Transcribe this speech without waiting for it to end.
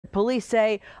Police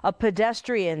say a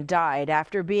pedestrian died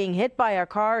after being hit by a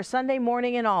car Sunday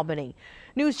morning in Albany.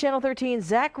 News Channel 13's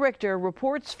Zach Richter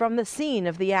reports from the scene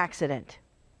of the accident.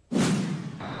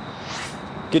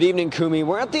 Good evening, Kumi.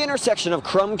 We're at the intersection of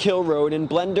Crumkill Road and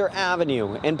Blender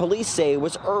Avenue, and police say it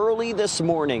was early this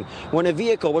morning when a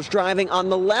vehicle was driving on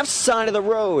the left side of the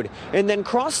road and then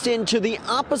crossed into the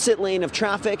opposite lane of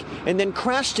traffic and then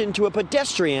crashed into a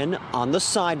pedestrian on the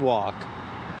sidewalk.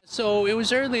 So it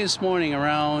was early this morning,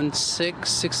 around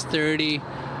 6:30.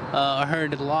 I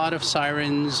heard a lot of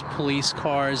sirens, police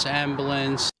cars,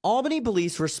 ambulance. Albany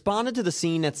police responded to the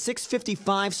scene at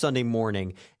 6:55 Sunday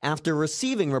morning after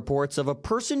receiving reports of a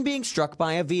person being struck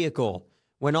by a vehicle.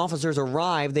 When officers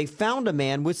arrived, they found a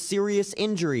man with serious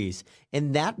injuries,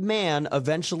 and that man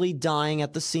eventually dying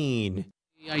at the scene.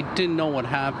 I didn't know what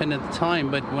happened at the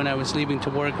time, but when I was leaving to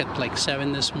work at like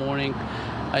 7 this morning,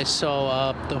 I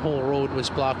saw the whole road was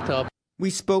blocked up. We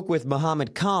spoke with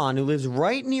Muhammad Khan, who lives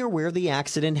right near where the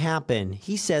accident happened.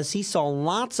 He says he saw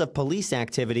lots of police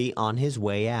activity on his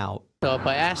way out.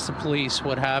 I asked the police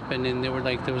what happened, and they were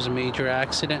like, there was a major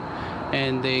accident,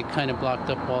 and they kind of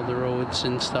blocked up all the roads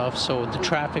and stuff. So the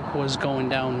traffic was going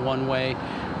down one way,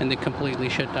 and they completely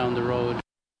shut down the road.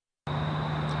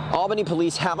 Albany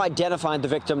police have identified the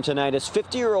victim tonight as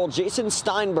 50-year-old Jason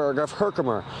Steinberg of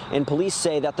Herkimer, and police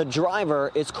say that the driver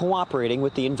is cooperating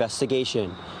with the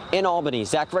investigation. In Albany,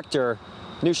 Zach Richter,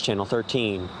 News Channel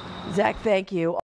 13. Zach, thank you.